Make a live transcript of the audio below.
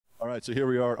right, so here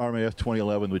we are at RMAF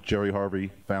 2011 with Jerry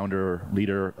Harvey, founder,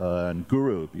 leader, and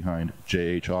guru behind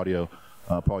JH-Audio.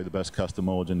 Probably the best custom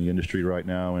molds in the industry right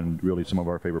now, and really some of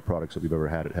our favorite products that we've ever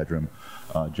had at HeadRoom.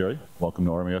 Jerry, welcome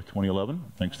to RMAF 2011.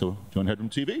 Thanks to join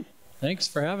HeadRoom TV. Thanks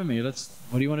for having me. What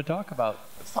do you want to talk about?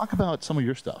 Let's talk about some of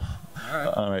your stuff.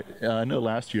 All right. I know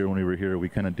last year when we were here, we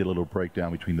kind of did a little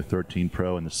breakdown between the 13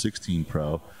 Pro and the 16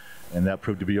 Pro. And that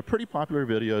proved to be a pretty popular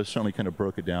video. It certainly kind of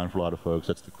broke it down for a lot of folks.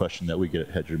 That's the question that we get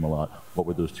at HeadRoom a lot. What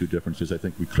were those two differences? I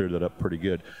think we cleared that up pretty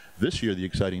good. This year, the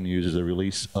exciting news is the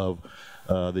release of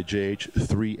the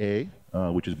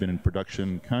JH-3A, which has been in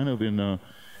production kind of in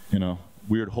a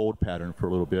weird hold pattern for a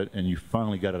little bit, and you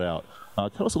finally got it out.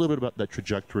 Tell us a little bit about that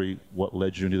trajectory, what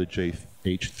led you into the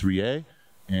JH-3A,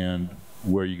 and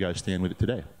where you guys stand with it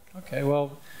today. Okay,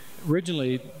 well,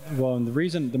 originally,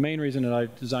 the main reason that I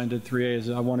designed the 3A is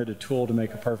I wanted a tool to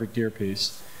make a perfect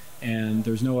earpiece, and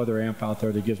there's no other amp out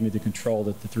there that gives me the control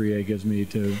that the 3A gives me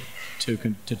to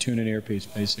tune an earpiece,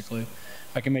 basically.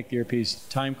 I can make the earpiece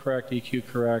time correct, EQ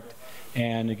correct,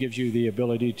 and it gives you the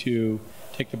ability to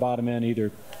take the bottom end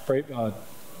either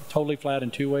totally flat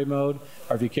in two-way mode,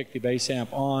 or if you kick the bass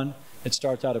amp on, it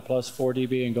starts out at plus 4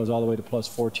 dB and goes all the way to plus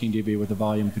 14 dB with the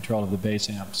volume control of the bass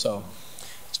amp. So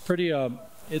it's pretty.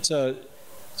 It's a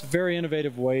very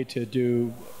innovative way to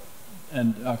do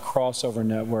a crossover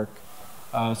network.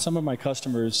 Some of my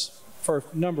customers, for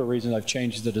a number of reasons, I've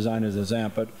changed the design of this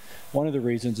amp, but one of the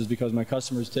reasons is because my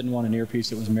customers didn't want an earpiece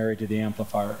that was married to the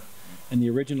amplifier. In the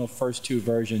original first two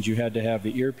versions, you had to have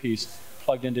the earpiece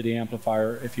plugged into the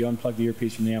amplifier. If you unplugged the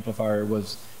earpiece from the amplifier, it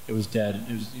was dead.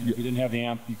 It was, if you didn't have the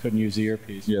amp, you couldn't use the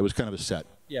earpiece. Yeah, it was kind of a set.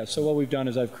 Yeah, so what we've done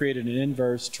is I've created an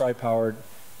inverse, tri-powered,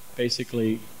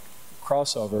 basically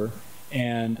crossover,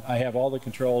 and I have all the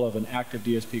control of an active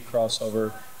DSP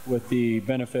crossover with the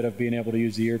benefit of being able to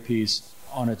use the earpiece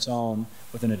on its own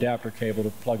with an adapter cable to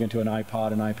plug into an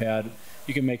iPod, an iPad.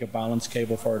 You can make a balance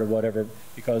cable for it or whatever,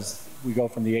 because we go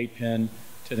from the 8-pin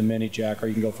to the mini jack, or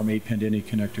you can go from 8-pin to any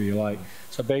connector you like.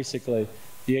 So basically,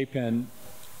 the 8-pin,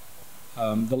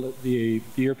 the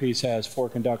earpiece has 4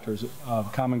 conductors,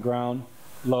 common ground,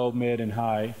 low, mid, and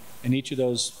high, and each of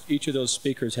those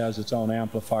speakers has its own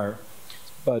amplifier.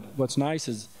 But what's nice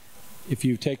is if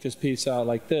you take this piece out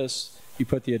like this, you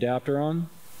put the adapter on,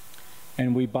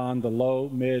 and we bond the low,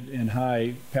 mid, and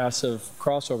high passive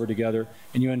crossover together,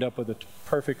 and you end up with a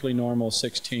perfectly normal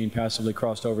 16 passively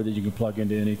crossed over that you can plug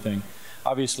into anything.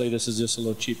 Obviously, this is just a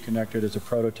little cheap connector. There's a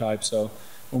prototype, so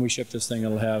when we ship this thing,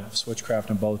 it'll have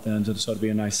switchcraft on both ends, and so it'll be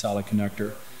a nice solid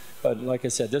connector. But like I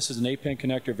said, this is an 8-pin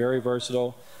connector, very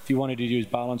versatile. If you wanted to use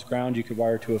balanced ground, you could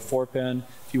wire it to a 4-pin.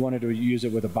 If you wanted to use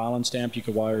it with a balanced amp, you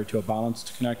could wire it to a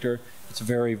balanced connector. It's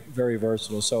very, very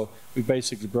versatile. So we've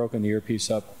basically broken the earpiece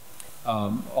up.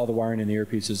 All the wiring in the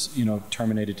earpiece is,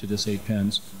 terminated to this 8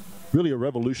 pins. Really a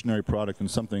revolutionary product, and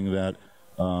something that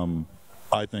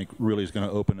I think really is going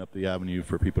to open up the avenue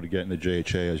for people to get into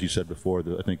JHA. As you said before,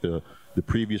 I think the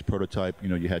previous prototype,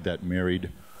 you had that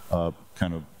married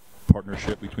kind of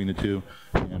partnership between the two,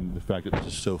 and the fact that this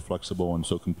is so flexible and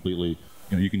so completely,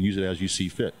 you can use it as you see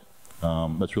fit.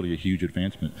 That's really a huge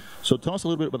advancement. So tell us a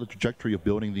little bit about the trajectory of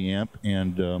building the amp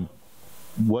and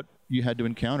what you had to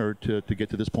encounter to get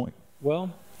to this point.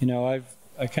 Well,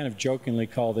 I kind of jokingly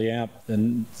call the amp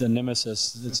the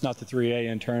nemesis. It's not the 3A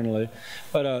internally,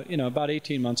 but about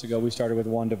 18 months ago, we started with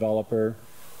one developer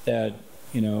that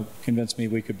convinced me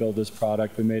we could build this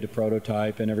product. We made a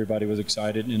prototype, and everybody was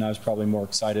excited, and I was probably more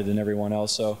excited than everyone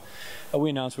else. So we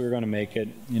announced we were going to make it.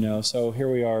 So here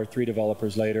we are, 3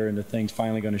 developers later, and the thing's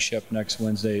finally going to ship next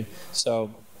Wednesday. So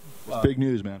it's big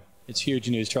news, man. It's huge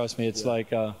news. Trust me. It's like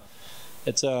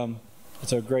it's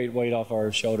a great weight off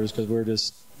our shoulders, because we're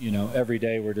just every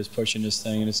day we're just pushing this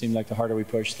thing, and it seemed like the harder we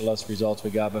pushed, the less results we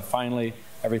got. But finally,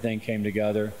 everything came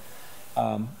together.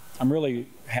 I'm really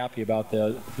happy about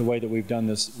the way that we've done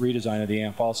this redesign of the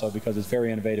amp also, because it's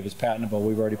very innovative. It's patentable.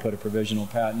 We've already put a provisional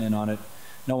patent in on it.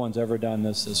 No one's ever done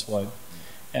this way.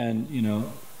 And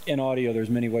in audio,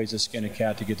 there's many ways to skin a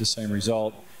cat to get the same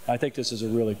result. I think this is a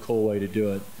really cool way to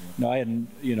do it. I had,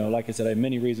 like I said, I had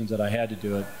many reasons that I had to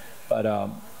do it, but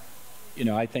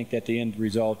I think that the end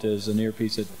result is an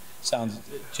earpiece that sounds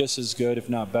just as good, if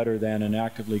not better, than an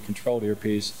actively controlled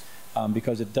earpiece,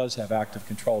 because it does have active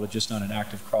control. It's just not an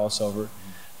active crossover.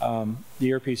 The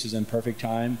earpiece is in perfect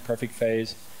time, perfect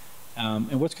phase.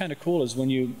 And what's kind of cool is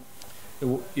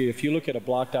if you look at a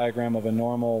block diagram of a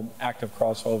normal active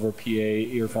crossover PA,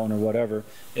 earphone, or whatever,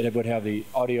 it would have the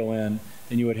audio in,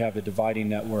 then you would have the dividing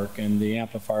network, and the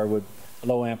amplifier would, a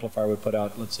low amplifier would put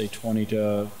out, let's say, 20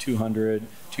 to 200,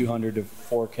 200 to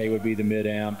 4K would be the mid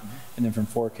amp, and then from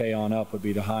 4K on up would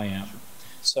be the high amp.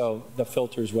 So the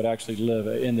filters would actually live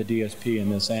in the DSP in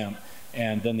this amp,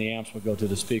 and then the amps would go to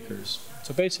the speakers.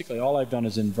 So basically all I've done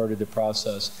is inverted the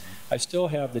process. I still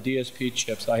have the DSP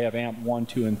chips. I have amp 1,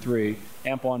 2, and 3.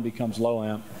 Amp 1 becomes low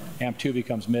amp, amp 2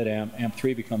 becomes mid amp, amp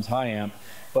 3 becomes high amp,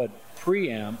 but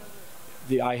preamp,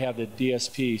 I have the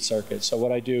DSP circuit. So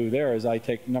what I do there is I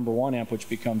take number 1 amp, which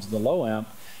becomes the low amp,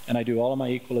 and I do all of my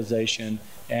equalization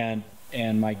and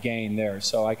my gain there.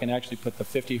 So I can actually put the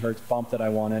 50 hertz bump that I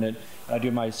want in it. And I do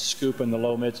my scoop in the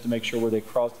low mids to make sure where they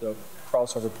cross the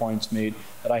crossover points meet,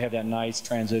 that I have that nice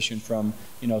transition from,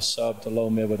 you know, sub to low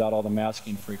mid without all the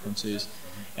masking frequencies.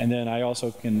 And then I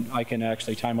also can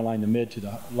actually time align the mid to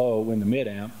the low in the mid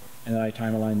amp, and then I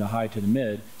time align the high to the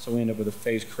mid, so we end up with a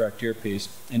phase correct earpiece.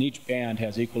 And each band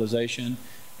has equalization,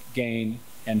 gain,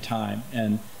 and time.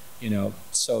 And, you know,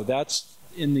 so that's,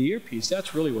 in the earpiece,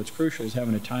 that's really what's crucial, is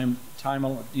having a time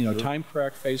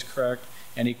correct, phase correct,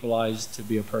 and equalized to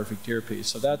be a perfect earpiece.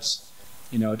 So that's,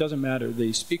 you know, it doesn't matter,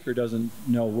 the speaker doesn't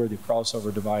know where the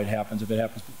crossover divide happens, if it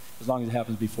happens, as long as it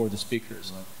happens before the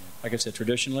speakers. Like I said,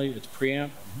 traditionally it's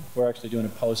preamp, we're actually doing a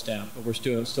post amp, but we're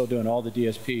still doing all the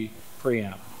DSP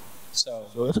preamp. So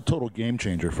that's a total game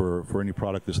changer for any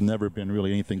product that's never been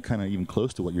really anything kind of even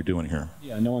close to what you're doing here.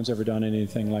 Yeah, no one's ever done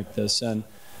anything like this, and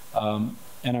I'm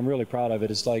really proud of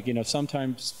it. It's like, you know,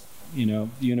 sometimes, you know,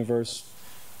 the universe,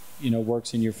 you know,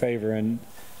 works in your favor, and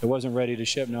it wasn't ready to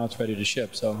ship, now it's ready to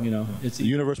ship. So, you know, the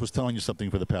universe was telling you something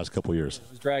for the past couple of years.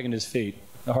 It was dragging his feet.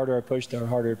 The harder I pushed, the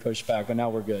harder it pushed back, but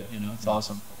now we're good, you know, it's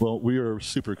awesome. Well, we are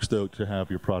super stoked to have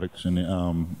your products, and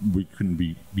we couldn't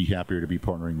be happier to be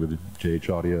partnering with JH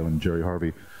Audio and Jerry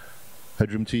Harvey.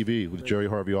 HeadRoom TV with Jerry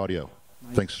Harvey Audio.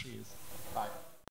 Thanks.